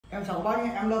Em chào các bác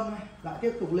nhé, em Lâm này. Lại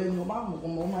tiếp tục lên cho bác một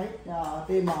con mẫu máy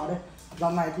TM đây.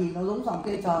 Dòng này thì nó giống dòng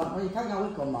TM, nó chỉ khác nhau với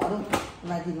cửa mở thôi. Con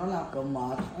này thì nó là cửa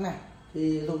mở thẳng này.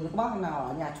 Thì dùng cho các bác nào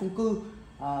ở nhà chung cư,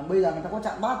 bây giờ người ta có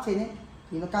chạm bát trên ấy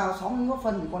thì nó cao 61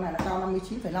 phân, thì con này nó cao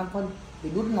 59,5 phân, thì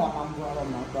đút ngọt làm vừa là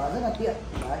mở cửa rất là tiện.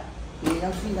 Đấy. Thì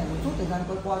em xin dành một chút thời gian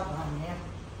coi qua cửa hàng nhà em.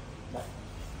 Đấy.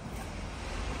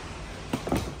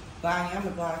 Cửa hàng em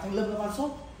là cửa hàng Thanh Lâm Văn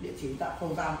Shop, địa chỉ tại Cầu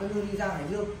Giàm, Tân Hương, Đi Giang, Hải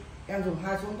Dương. Em dùng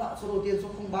hai số điện thoại, số đầu tiên số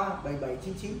 03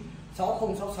 7799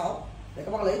 6066 để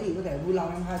các bác lấy thì có thể vui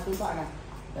lòng em hai số điện thoại này.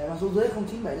 Để vào số dưới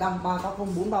 0975 360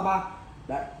 433.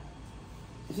 Đấy.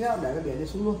 Để cái biển này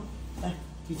xuống luôn. Đây,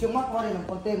 thì trước mắt nó đây là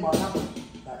con TM5.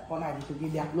 Đấy, con này thì cực kỳ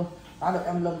đẹp luôn. Đã được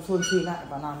em Lâm sơn xi lại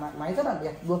và làm lại máy rất là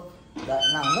đẹp luôn. Đấy,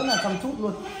 làm rất là chăm chút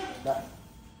luôn. Đấy.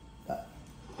 Đấy.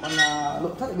 Còn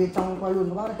nội thất ở bên trong quay luôn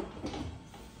các bác đây.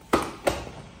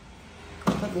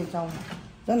 Thất bên trong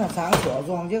rất là sáng, cửa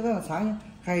giòn chiếc rất là sáng,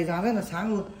 khay giá rất là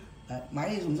sáng luôn. Đấy,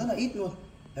 máy dùng rất là ít luôn.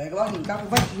 Đấy, các bác nhìn các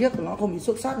vách viết của nó không bị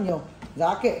xước sát nhiều,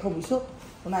 giá kệ không bị xước.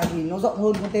 Con này thì nó rộng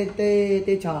hơn con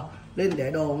T chờ lên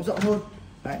để đồ nó rộng hơn.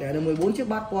 Đấy, để được 14 chiếc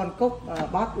bát con cốc,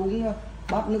 bát uống,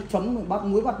 bát nước chấm, bát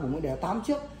muối, bát bụng, để 8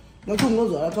 chiếc. Nói chung nó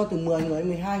rửa cho từ 10 người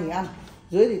 12 người ăn.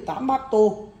 Dưới thì 8 bát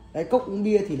tô. Đấy, cốc uống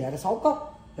bia thì để là 6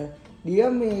 cốc. Đấy, đĩa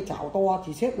chảo to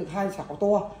thì xếp được 2 chảo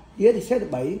to, đĩa thì xếp được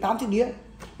 7 đến 8 chiếc đĩa.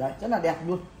 Đấy, rất là đẹp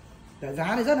luôn. Đấy,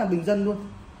 giá thì rất là bình dân luôn.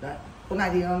 Đấy, con này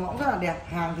thì nó cũng rất là đẹp.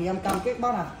 Hàng thì em cam kết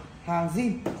bác là hàng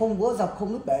zin, không vỡ dập,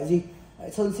 không nứt bể gì.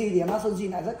 Đấy, sơn xi thì em đã sơn xi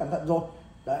lại rất cẩn thận rồi.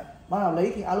 Đấy, bác nào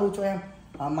lấy thì alo cho em.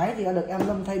 Máy thì đã được em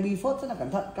Lâm thay bi phốt rất là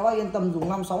cẩn thận, các bác yên tâm dùng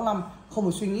 5-6 năm, không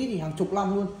phải suy nghĩ thì hàng chục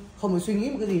năm luôn, không phải suy nghĩ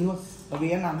một cái gì luôn, bởi vì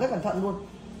em làm rất cẩn thận luôn.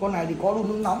 Con này thì có đun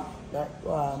nước nóng. Đấy,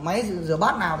 máy rửa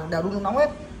bát nào đều đun nước nóng hết,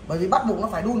 bởi vì bát bụng nó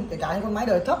phải đun, kể cả những con máy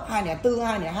đời thấp 204,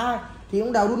 202 thì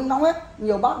cũng đều đun nước nóng hết.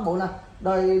 Nhiều bác bảo là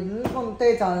đời con T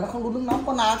trời nó không đun nước nóng,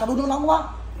 con nào chả đun nước nóng quá.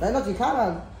 Đấy, nó chỉ khác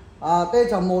là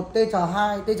T1,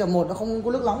 T2, T1 nó không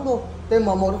có nước nóng thôi,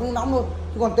 TM1 nó không nóng thôi,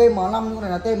 chứ còn TM5 con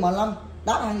này là TM5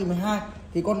 đát 2012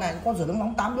 thì con này con rửa nước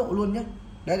nóng 8 độ luôn nhé.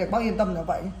 Đấy, để bác yên tâm là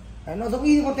vậy nhé. Đấy, nó giống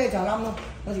như con T-chờ 5 thôi,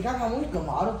 nó chỉ khác nhau mỗi cửa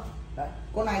mở thôi. Đấy,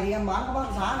 con này thì em bán các bác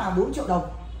giá là 4 triệu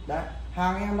đồng. Đấy,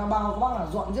 hàng em đã bao các bác là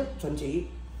dọn dứt chuẩn chỉ.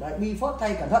 Đấy, bi phốt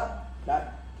thay cẩn thận. Đấy,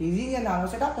 thì dĩ nhiên là nó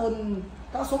sẽ đắt hơn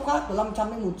các shop khác từ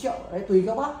 500 đến 1 triệu. Đấy, tùy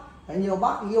các bác. Đấy, nhiều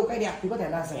bác thì yêu cây đẹp thì có thể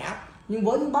là rẻ, nhưng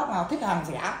với những bác nào thích hàng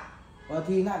rẻ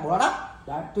thì lại bỏ đắt.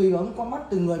 Đấy, tùy vào con mắt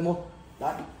từng người một.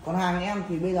 Đấy, còn hàng em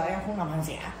thì bây giờ em không làm hàng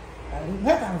rẻ. Đấy,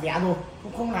 hết hàng rẻ rồi,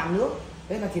 cũng không làm nữa.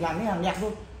 Đây là chỉ làm cái hàng đẹp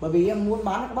thôi, bởi vì em muốn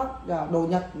bán cho các bác đồ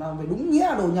Nhật là phải đúng nghĩa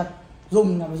là đồ Nhật,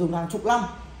 dùng là phải dùng hàng chục năm.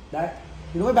 Đấy,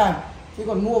 thì nó mới bền, chứ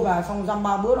còn mua về xong dăm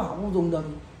 3 bữa là không dùng được,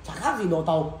 chả khác gì đồ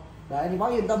tàu. Đấy, thì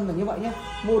bác yên tâm là như vậy nhé.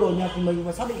 Mua đồ Nhật thì mình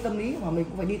phải xác định tâm lý, mà mình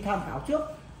cũng phải đi tham khảo trước.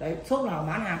 Đấy, shop nào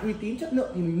bán hàng uy tín chất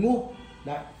lượng thì mình mua.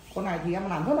 Đấy, con này thì em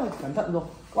làm rất là cẩn thận rồi,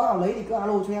 có nào lấy thì cứ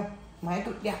alo cho em, máy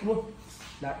cực đẹp luôn.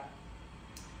 Đấy,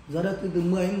 giờ được từ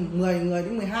 10 người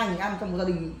đến 12 người ăn trong một gia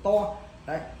đình to.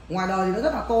 Đấy, ngoài đời thì nó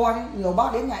rất là to đấy, nhiều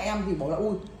bác đến nhà em thì bảo là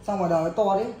ui sao ngoài đời nó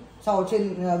to đấy, sau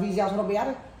trên video cho nó bé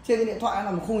đấy, trên cái điện thoại nó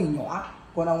là một khung hình nhỏ,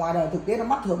 còn ở ngoài đời thực tế nó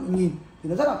mắt thường mình nhìn thì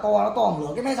nó rất là to, nó to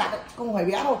nửa cái máy giặt đấy, không phải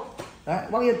bé đâu. Đấy,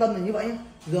 bác yên tâm là như vậy nhé.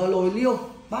 Giờ lồi liêu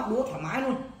bát đũa thoải mái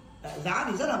luôn. Đấy, giá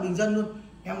thì rất là bình dân luôn,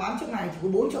 em bán chiếc này chỉ có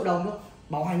 4 triệu đồng thôi,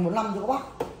 bảo hành 1 năm cho các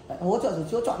bác. Đấy, hỗ trợ sửa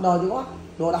chữa trọn đời cho các bác,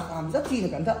 đồ đạc làm rất chi là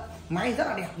cẩn thận, máy rất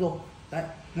là đẹp rồi. Đấy,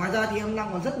 ngoài ra thì em đang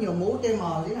còn rất nhiều mẫu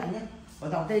TM dưới này nhé, và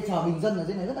dòng T chờ bình dân ở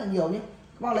dưới này rất là nhiều nhé.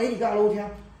 Các bác lấy thì cứ alo cho em,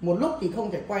 một lúc thì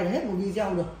không thể quay được hết một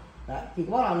video được. Đấy, thì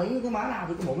các bác nào lấy những cái máy nào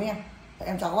thì cứ bổ em.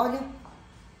 Em chào các bác nhé.